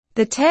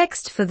The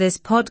text for this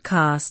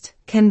podcast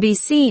can be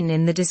seen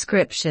in the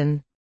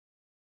description.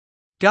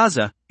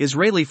 Gaza,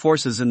 Israeli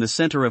forces in the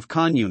center of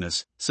Khan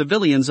Yunis,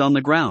 civilians on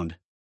the ground.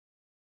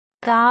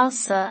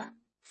 Gaza,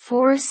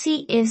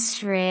 Forsi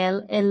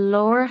Israel I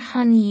Lor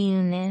Khan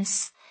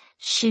Yunis,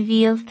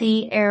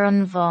 Shivilti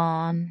Aaron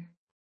Vaughn.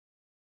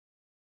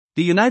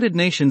 The United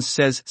Nations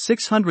says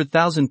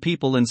 600,000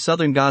 people in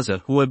southern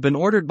Gaza who have been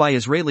ordered by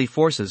Israeli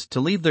forces to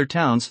leave their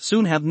towns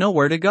soon have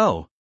nowhere to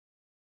go.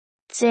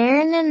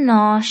 Deir na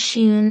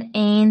náisiún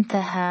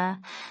aontaithe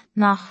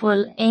nach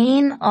bhfuil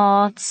aon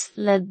áit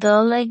le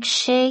dul ag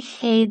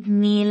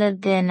 600,000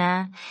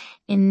 duine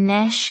in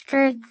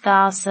neisceart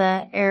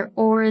Gaza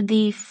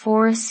ordaí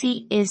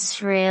Forsaí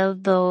Israel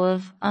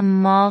dóibh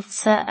an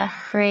máilte a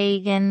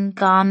chreigeann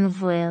gan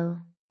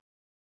bhfuil.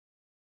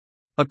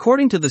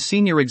 According to the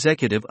senior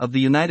executive of the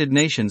United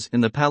Nations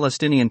in the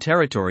Palestinian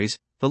territories,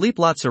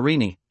 Philippe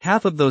Lazzarini,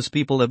 half of those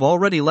people have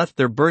already left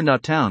their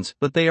burned-out towns,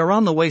 but they are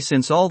on the way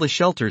since all the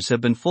shelters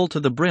have been full to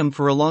the brim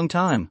for a long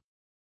time.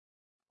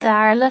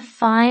 Dar le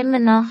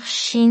feidhmeannach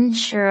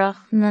sinsearach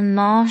na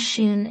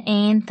náisiún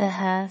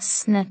aontaithe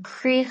sna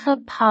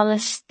críocha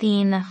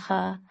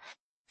Palestíneacha,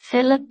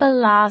 Philippe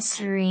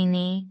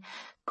Lazzarini,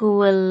 go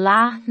bhfuil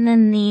leath na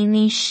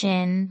naoine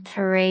sin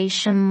tar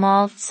éis an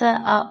máilte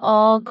a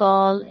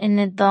fhágáil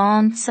ina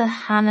domsa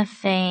cheana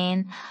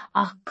féin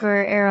ach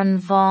gur ar an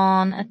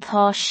bhfáin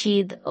atá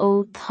siad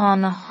ó tá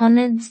na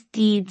hionaid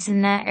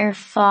dídeanna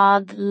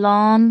fad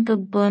lán go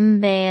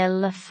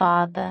bumbéal le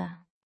fada.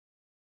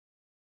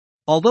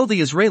 Although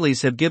the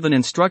Israelis have given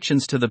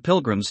instructions to the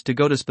pilgrims to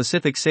go to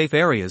specific safe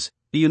areas,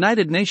 the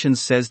United Nations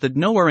says that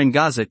nowhere in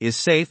Gaza is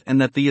safe and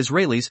that the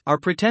Israelis are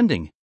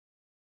pretending.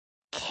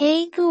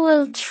 Cé go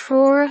bhfuil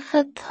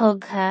triúracha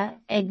tugtha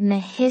ag na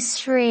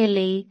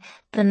hIsraeli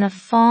de na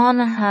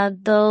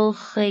fánaithe dul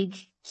chuig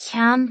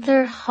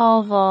cheantar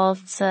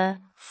sábháilte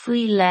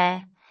faoi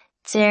le,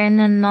 deir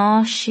na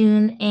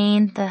náisiún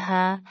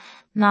aontaithe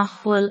nach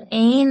bhfuil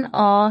aon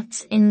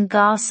áit in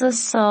Gaza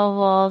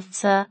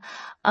sábháilte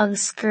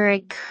agus gur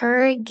ag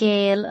cur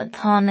géal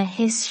atá na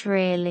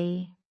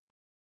hIsraeli.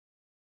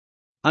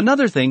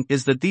 Another thing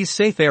is that these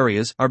safe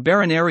areas are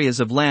barren areas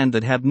of land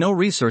that have no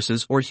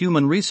resources or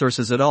human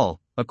resources at all,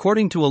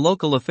 according to a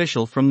local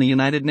official from the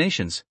United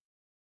Nations.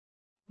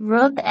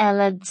 Rud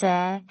eile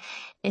de,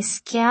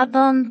 is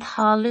ceadan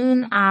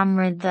talún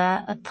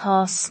amrada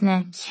atá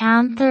sna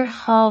ceantar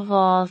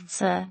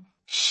sábháilte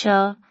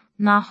seo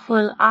nach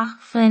bhfuil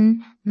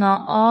achmhainn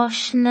ná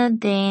áisina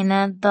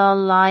déine dá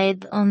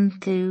laghad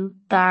iontu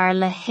dar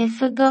le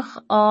hoifigigh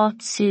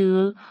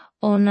áitiúil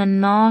ó na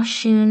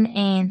náisiún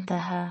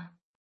aontaithe.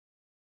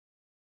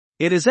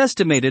 It is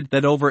estimated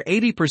that over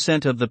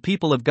 80% of the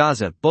people of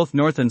Gaza, both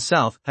north and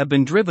south, have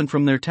been driven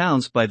from their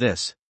towns by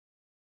this.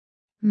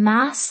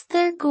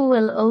 Meastar go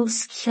bhfuil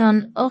os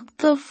cionn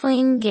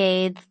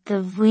 80%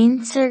 de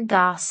bhaintear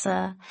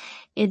Gaza,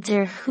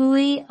 idir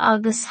chuaigh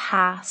agus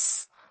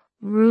theas,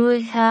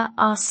 ruaithe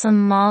as an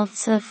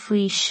máilte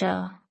faoi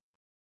seo.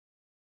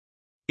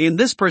 In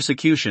this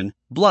persecution,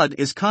 blood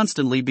is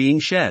constantly being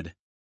shed.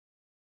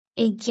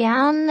 I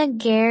gceann na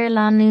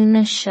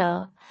géarlanúna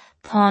seo,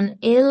 tá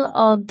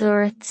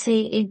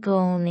il-ádúirtí i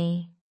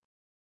gcónaí.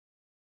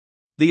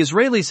 The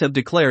Israelis have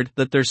declared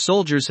that their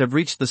soldiers have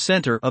reached the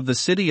center of the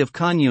city of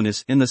Khan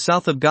Yunis in the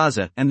south of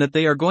Gaza and that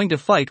they are going to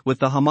fight with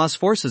the Hamas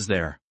forces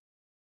there.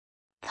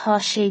 Tá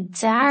sé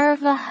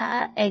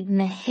dearbhaithe ag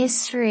na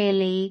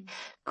hIsraeli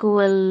go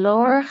bhfuil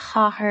leor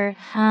chathair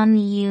Khan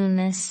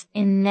Yunis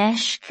in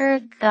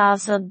neisceart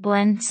Gaza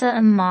buinte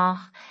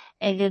amach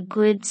ag a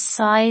gcuid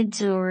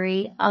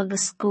saidúirí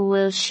agus go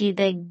bhfuil siad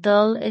ag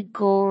dul i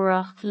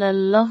gcomhrac le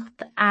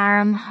lucht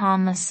arm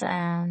Hamas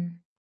ann.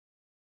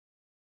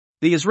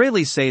 The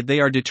Israelis say they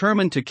are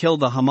determined to kill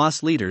the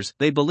Hamas leaders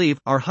they believe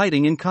are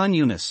hiding in Khan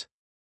Yunis.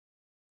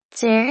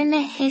 Deir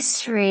na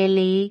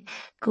hIsraeli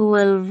go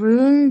bhfuil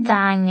rún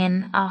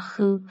daingean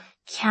acu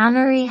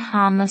ceannairí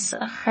Hamas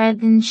a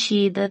chreideann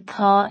siad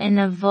atá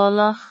ina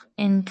bholach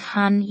in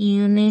Khan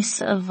Yunis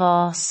a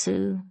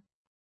bhfású.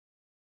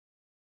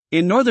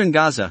 In northern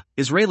Gaza,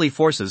 Israeli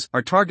forces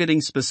are targeting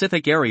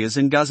specific areas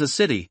in Gaza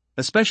City,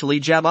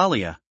 especially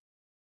Jabalia.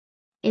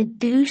 I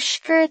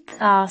dúscaird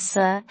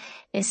Gaza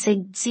is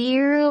ag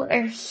díriú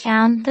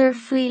cheantar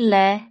faoi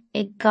le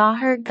I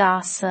gcathair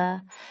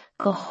Gaza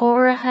go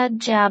háirithe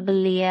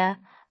Jabalia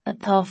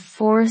atá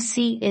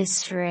Forsaí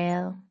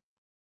Israel.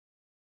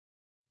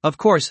 Of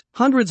course,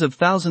 hundreds of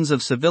thousands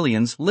of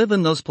civilians live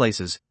in those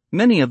places,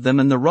 many of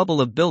them in the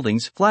rubble of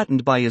buildings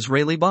flattened by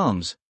Israeli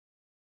bombs.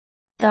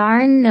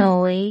 Dar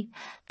nói,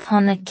 tá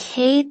na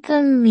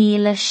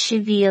 100,000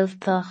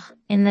 sibhialtach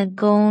ina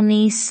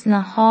gcónaí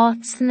sna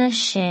háiteanna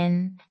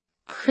sin,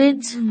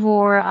 cuid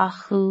mhór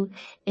acu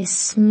is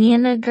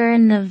smianagar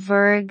na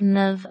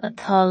bhforgnamh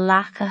atá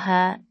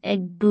leacaithe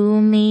ag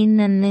buamaí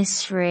na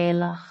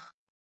nIsraelach.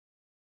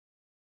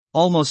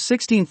 Almost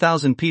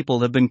 16,000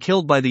 people have been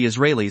killed by the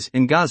Israelis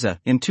in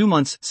Gaza in 2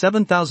 months,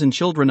 7,000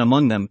 children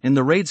among them in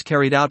the raids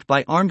carried out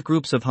by armed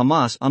groups of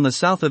Hamas on the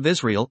south of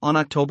Israel on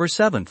October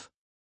 7.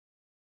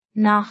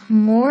 Nach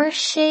mór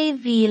sé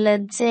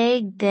mhíle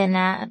déag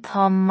duine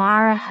atá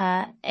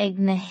maraithe ag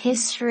na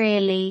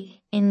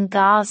hIsraeli in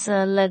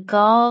Gaza le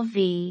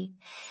 2,000,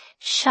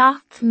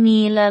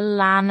 7,000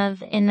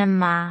 leanbh ina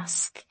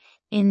measc,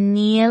 I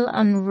níl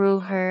an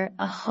rúthar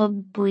a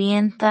thug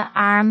buainnta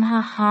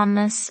armtha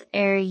Hamas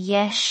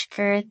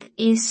dheisceart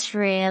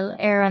Israel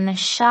an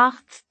 7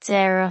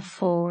 deireadh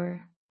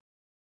fómhair.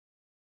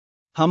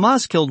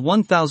 Hamas killed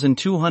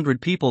 1,200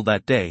 people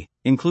that day,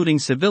 including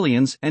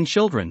civilians and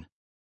children.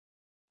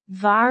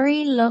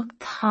 Mhairí lucht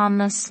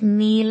Hamas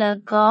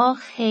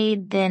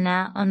 1,200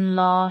 duine an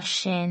lá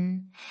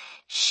sin,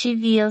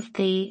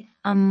 sibhialtaí,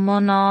 a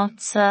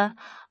mbunáta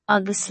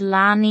agus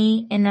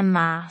leanaí ina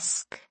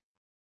measc.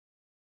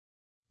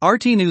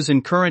 RT News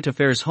and Current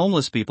Affairs.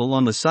 Homeless people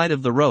on the side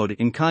of the road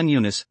in Khan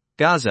Yunis,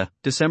 Gaza,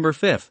 December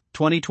 5,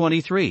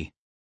 2023.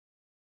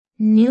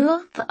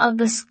 Nuacht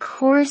agus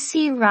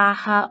cuasaí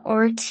ratha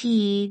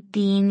ortaí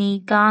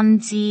daoine gan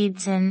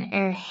díodan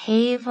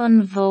thaobh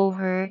an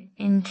bhóthair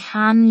in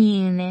Khan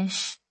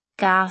Yunis,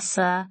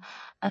 Gaza,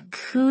 a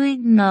 5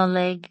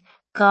 nullag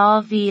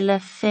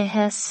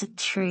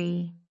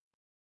 2023.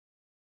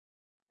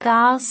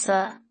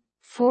 Gaza,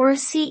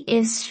 Fórsaí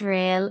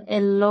Israel I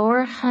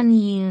leor Khan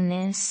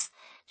Yunis,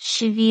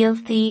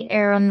 sibhialtaí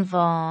an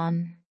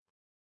bhán.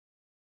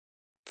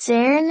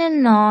 Deir na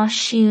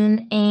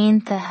Náisiún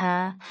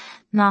Aontaithe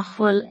nach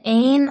bhfuil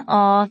aon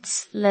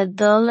áit le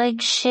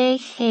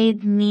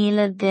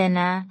 600,000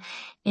 duine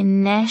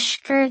in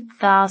ndeisceart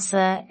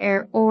Gaza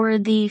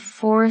ordaí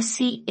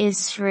Fórsaí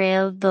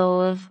Israel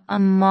dóibh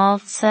an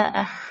mbailte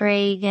a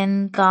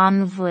chreigeann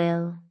gan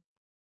bhfuil.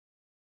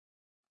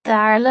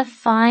 Dar le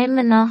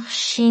feidhmeannach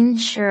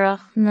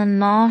sinsearach na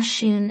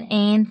Náisiún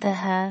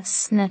Aontaithe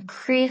sna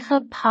críocha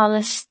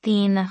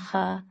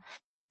Palestíneacha,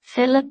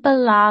 Philippa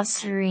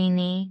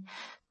Lazzarini,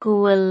 go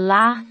bhfuil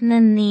leath na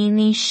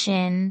naoine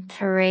sin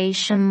tar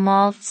éis an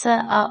mbailte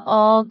a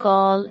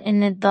fhágáil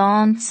ina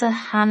domsa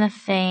cheana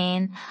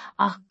féin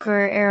ach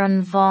gur an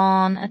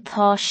bhán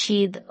atá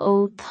siad ó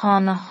tá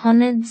na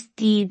hionaid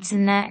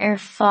díodaine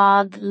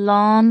fad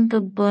lán go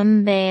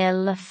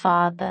bumbéal le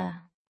fada.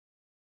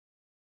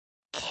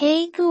 Cé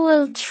go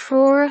bhfuil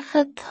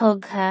triúracha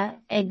tugtha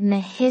ag na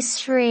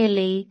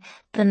hIsraeli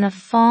do na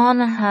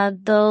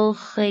fánaithe dul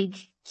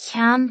chuig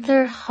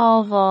cheantar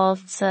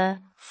sábháilte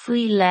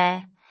faoi le,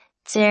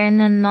 deir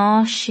na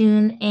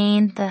Náisiún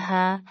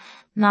Aontaithe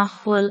nach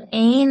bhfuil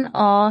aon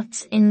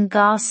áit in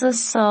Gaza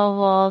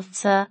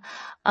sábháilte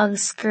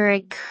agus gur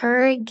ag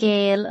cur i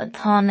gcéal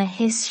atá na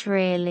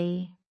hIsraeli.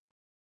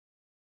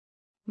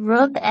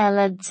 Rud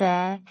eile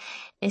de,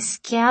 is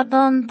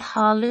ceadán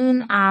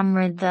talún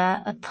amarda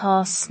atá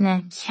sna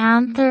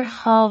cheantar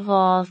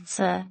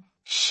sábháilte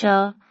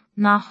seo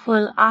nach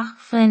bhfuil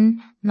achmhainn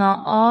ná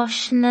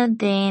áisina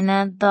déine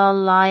dá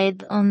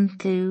laghad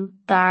iontu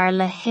dar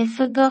le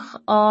hoifigigh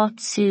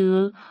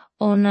áitiúil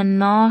ó na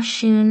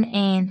Náisiún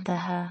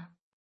Aontaithe.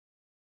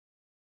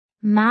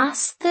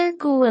 Meastar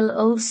go bhfuil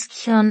os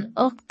cionn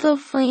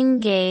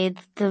 80%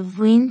 de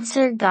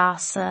mhuintir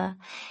Gaza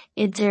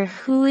idir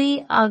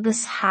Chuaigh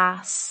agus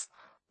Theas,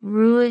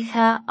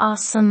 ruaithe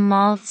as an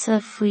mbailte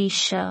faoi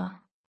seo.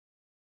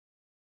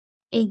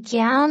 I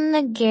gceann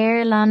na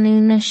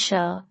géarlanúna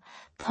seo,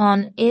 tá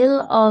an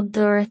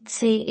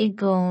il-ádúirtí I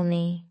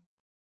gcónaí.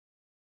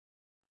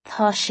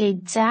 Tá sé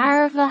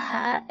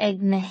dearbhaithe ag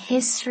na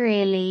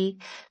hIsraeli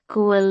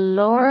go bhfuil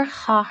leor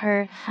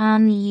chathair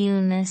Khan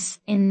Yunis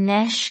in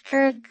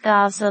ndeisceart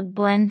Gaza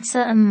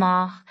bainte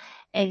amach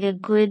ag a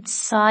gcuid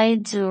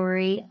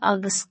saidúirí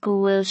agus go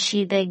bhfuil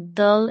siad ag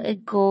dul I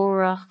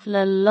ggóireacht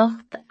le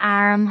lucht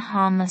arm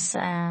Hamas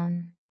ann.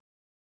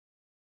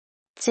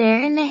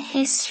 Deir na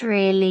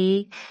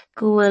hIsraeli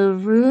go bhfuil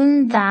rún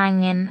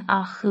daingean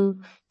acu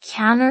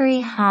ceannairí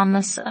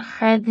Hamas a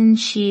chreideann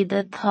siad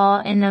atá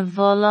ina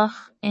bholach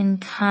in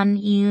Khan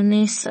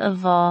Yunis a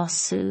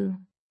bhfású.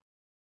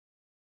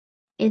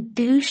 I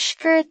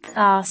dtúscairт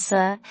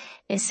Gaza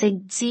is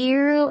ag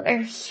díriú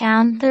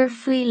cheantar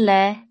faoi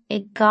le I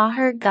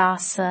gcathair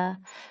Gaza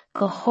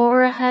go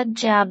háirithe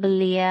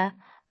Jabalia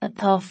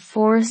atá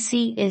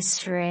Fórsaí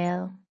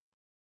Israel.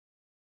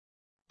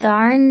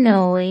 Dar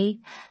ndóigh,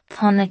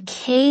 tá na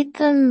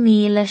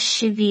 100,000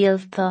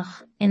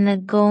 sibhialtach ina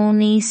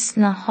gcónaí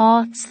sna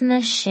háiteanna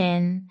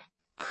sin,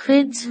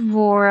 cuid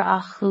mhór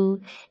acu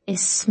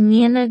is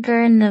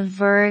smianagar na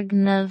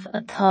bhfirgnamh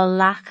atá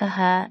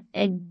leacaithe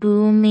ag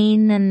buamaí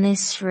na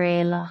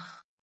nIsraelach.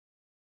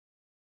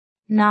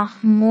 Nach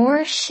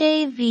mór sé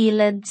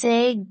mhíle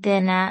déag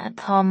duine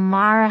atá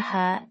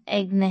maraithe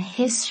ag na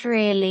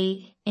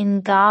hIsraeli in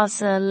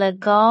Gaza le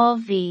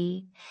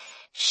 2,000,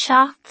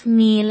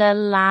 7,000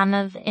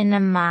 leanbh ina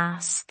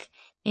measc,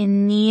 I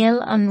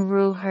níl an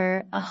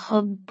rúthar a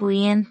thug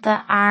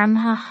buainnta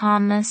armtha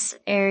Hamas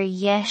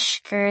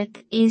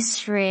dheisceart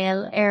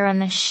Israel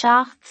an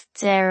 7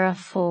 deireadh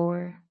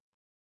fómhair.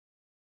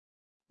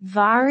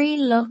 Mhairí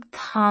lucht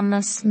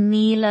Hamas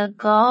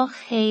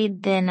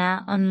 1,200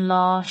 duine an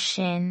lá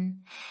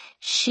sin,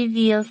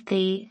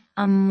 sibhialtaí,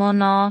 a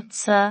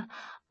mbunáta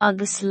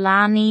agus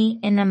leanaí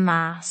ina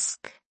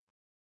measc.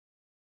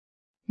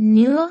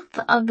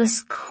 Nuacht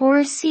agus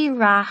cuasaí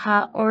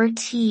ratha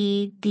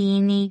ortaí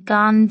daoine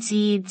gan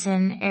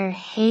díodan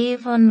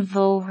thaobh an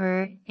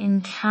bhóthair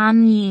in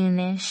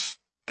Canúnis,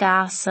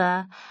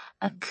 Gaza,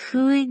 a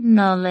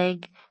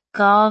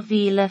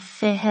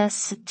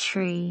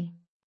 5/2023.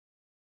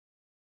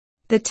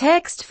 The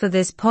text for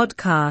this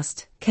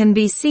podcast can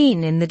be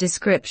seen in the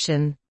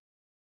description.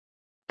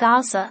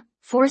 Gaza,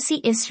 fórsaí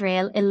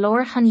Israel I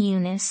leor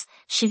Canúnis,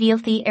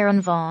 sibhialtaí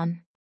an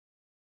bhán.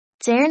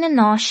 Deir na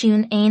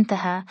náisiún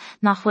aontaithe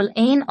nach bhfuil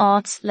aon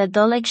áit le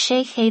dul ag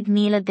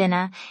 600,000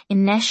 duine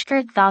in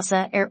neisceart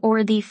Gaza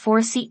ordaí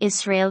fórsaí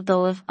Israel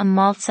dóibh an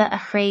máilte a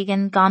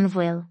chréigeann gan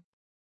bhfuil.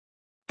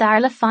 Dar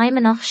le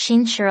feidhmeannach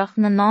sinsearach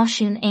na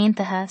náisiún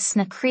aontaithe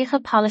sna críocha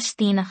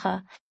Palestíneacha,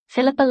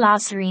 Philippa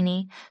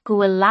Lazzarini, go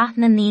bhfuil leath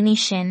na naoine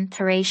sin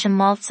tar éis an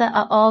máilte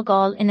a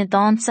fhágáil ina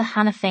dáanta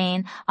cheana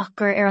féin ach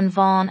gur an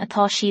bhán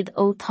atá siad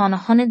ó tá na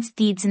honid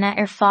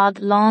díodanna fad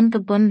lán go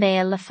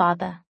bumbéal le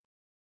fada.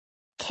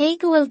 Cé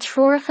go bhfuil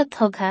triúracha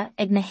tugtha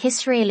ag na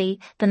Hisraelí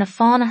do na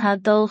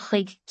fánaithe dul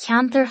chuig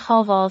ceantar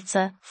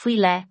chábháilte faoi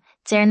le,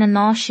 deir na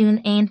náisiún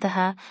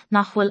aontaithe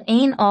nach bhfuil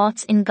aon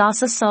áit in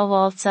Gaza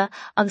sábháilte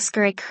agus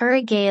gur ag cur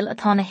a géal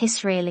atá na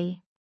Hisraelí.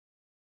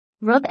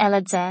 Rud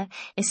eile de,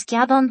 is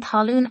cead an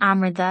talún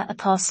amarda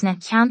atá sna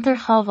ceantar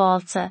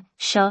chábháilte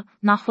seo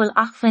nach bhfuil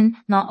achmhainn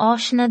ná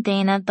áiseanna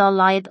déine dá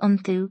laghad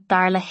iontu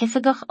dar le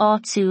hifigach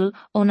áitiúil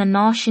ó na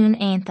náisiún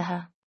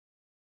aontaithe.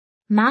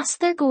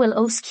 Meastar go bhfuil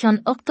os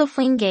cionn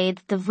 80%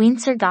 de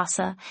bhhuintear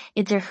Gaza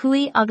idir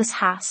thuaidh agus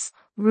theas,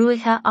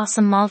 ruaithe as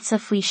an máilte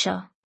faoi seo.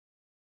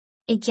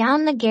 I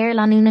gceann na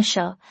géarlanúna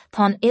seo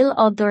tá an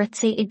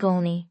il-ádúirtaí i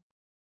gcónaí.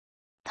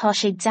 Tá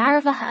sé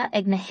dearbhaithe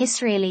ag na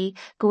Hisraelí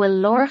go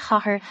bhfuil leor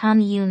chathair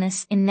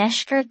Canúnis in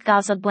neisceart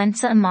Gaza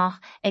buinte amach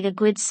ag a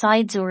gcuid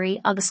saidúirí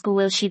agus go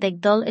bhfuil siad ag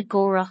dul i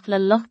gcóireach le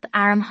lucht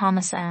arm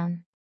Hamas ann.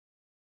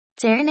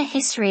 Deir na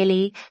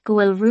Hisraelí go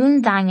bhfuil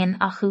rún daingean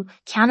acu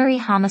ceannairí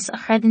Hamas a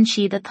chreideann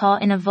siad atá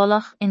ina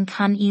bholach in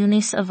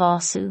Canúnis a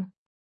bhású.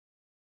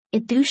 I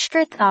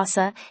dúsceirt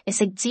Gaza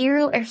is ag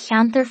díriú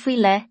cheantar faoi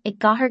le i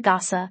gcathair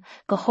Gaza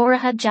go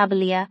háirithe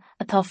Jabalia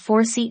atá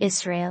fórsaí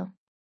Israel.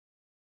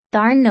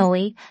 Dar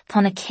nói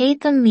tá na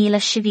 100,000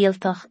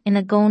 sibhialtach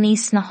ina gcónaí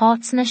sna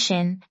háiteanna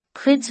sin,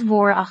 cuid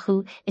mhór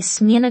acu is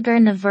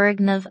smianagar na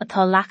bhurgnamh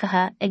atá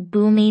leacaithe ag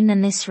buamaí na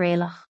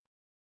Nisraelach.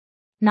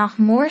 Nach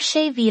mór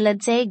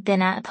 6,010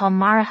 duine atá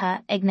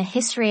marithe ag na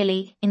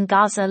Hisraelí in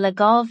Gaza le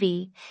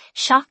 2,000,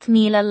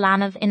 7,000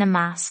 leanamh ina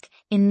measc,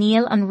 in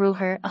níl an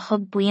rúthair a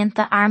thug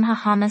buainnta armtha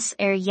Hamas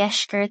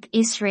dheisceart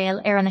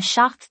Israel an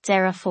 7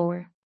 deire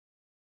fómhair.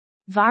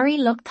 Bharí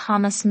lucht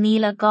Hamas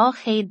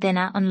 1,200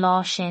 duine an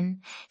lá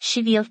sin,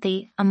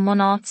 sibhialtaí an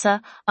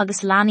mbunáta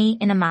agus leanaí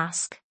ina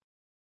measc.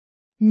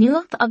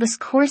 Nuacht agus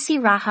cuasaí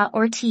ratha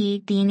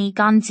ortaí daoine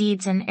gan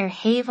díodan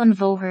thaobh an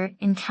bhóthair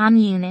in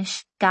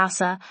Canúnis,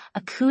 Gaza,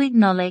 a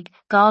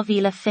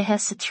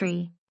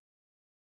 5/2023.